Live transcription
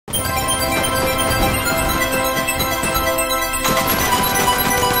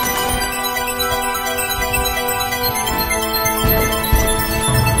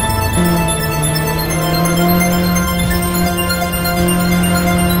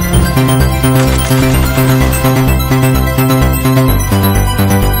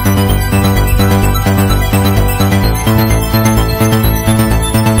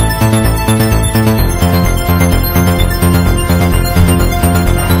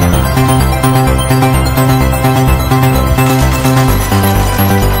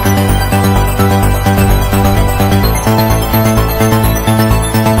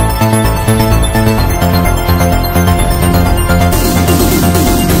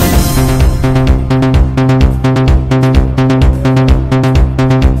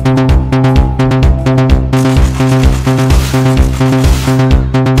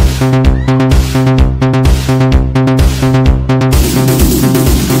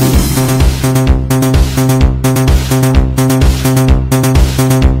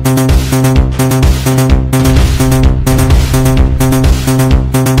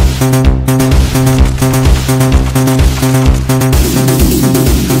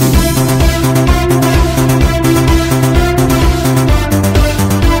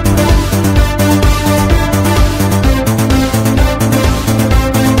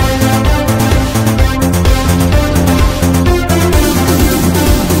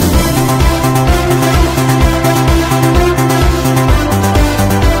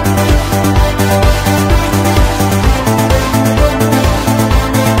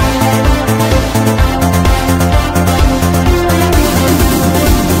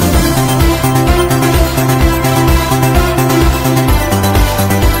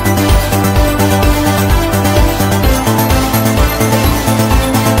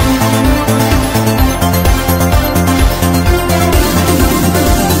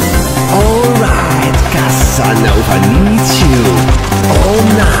I need you all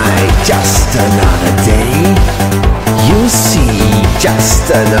night, just another day. You see, just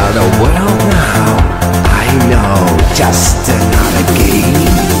another world now. I know, just another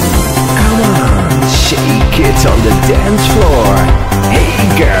game. Come on, shake it on the dance floor. Hey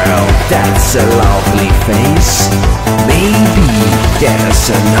girl, that's a lovely face. Maybe there's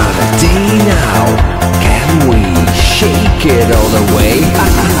another day now. Can we shake it all the way?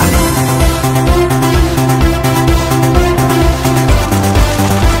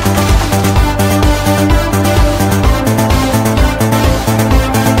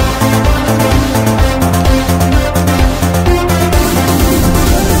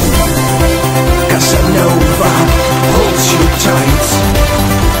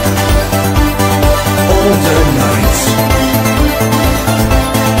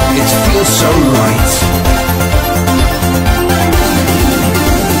 So right,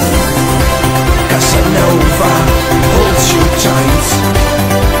 Casanova holds you tight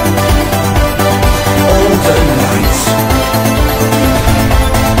all the night.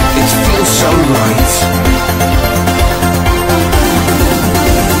 It feels so right.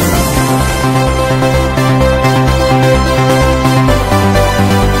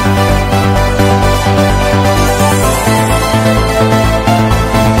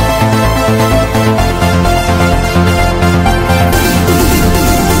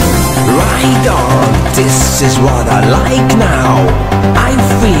 This is what I like now. I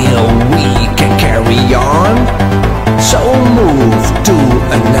feel we can carry on. So move to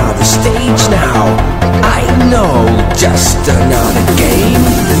another stage now. I know, just another game.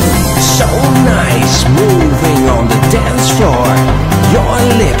 So nice moving on the dance floor. Your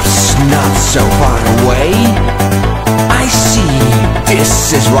lips not so far away. I see,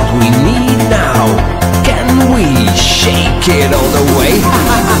 this is what we need now. Can we shake it all the way?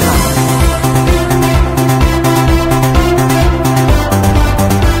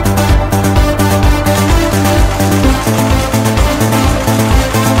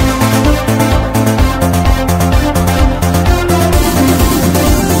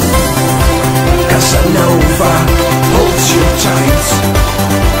 Casanova holds you tight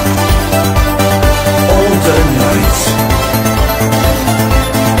all the night.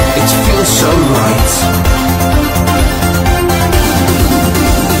 It feels so right.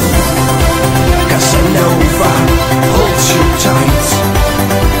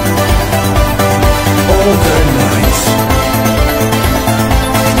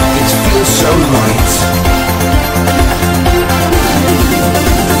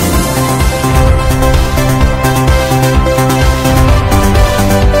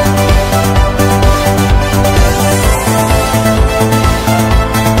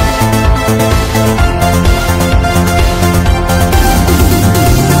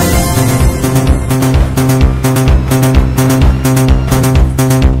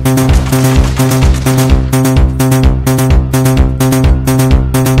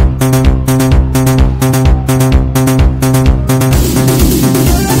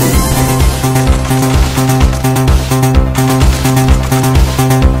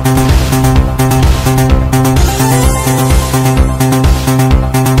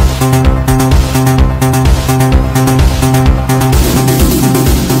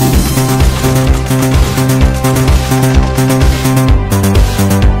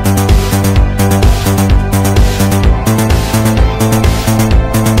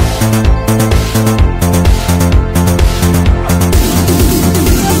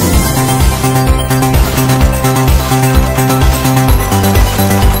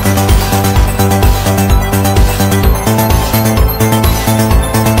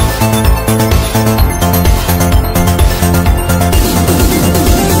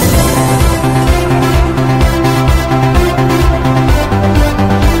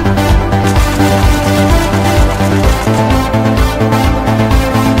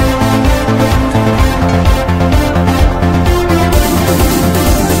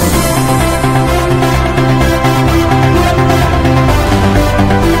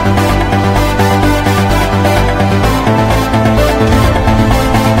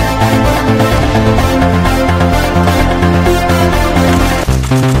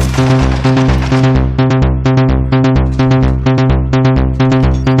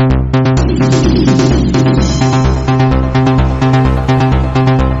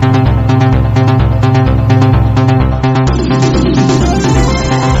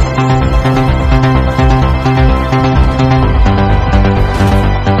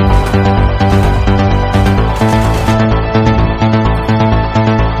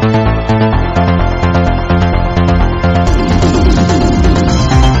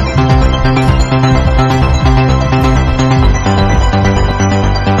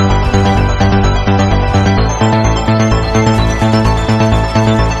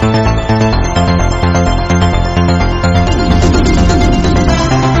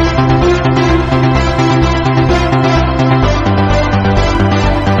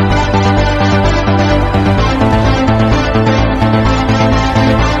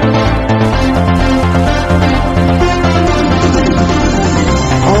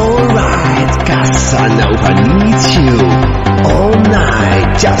 know I need you all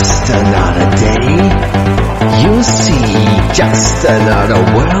night, just another day. You see, just another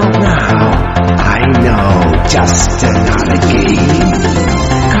world now. I know, just another game.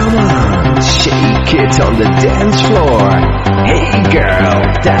 Come on, shake it on the dance floor. Hey girl,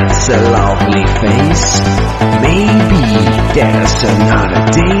 that's a lovely face. Maybe there's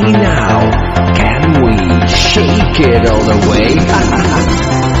another day now. Can we shake it all the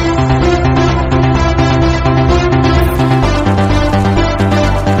way?